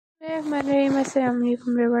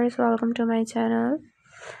Assalamualaikum viewers, welcome to my channel.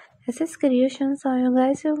 This is creation, so you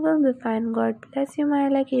guys you will be fine. God bless you, my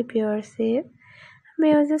like, keep you safe. May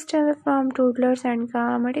you just away from toddlers and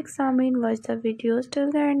calmatic Samin. Watch the videos till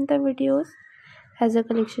the end. The videos as a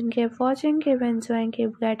collection. Keep watching, keep enjoying,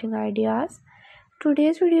 keep getting ideas.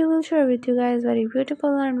 Today's video will share with you guys very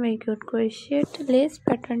beautiful and very cute crochet lace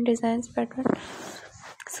pattern designs pattern.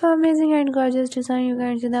 So amazing and gorgeous design. You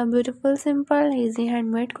can see the beautiful, simple, easy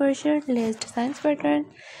handmade crochet lace designs pattern.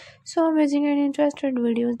 So amazing and interested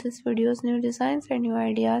videos. This videos, new designs and new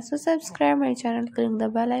ideas. So subscribe my channel, click the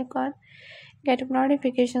bell icon, get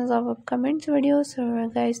notifications of upcoming videos. So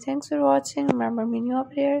guys, thanks for watching. Remember me in your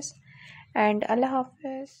prayers and Allah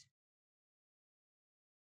Hafiz.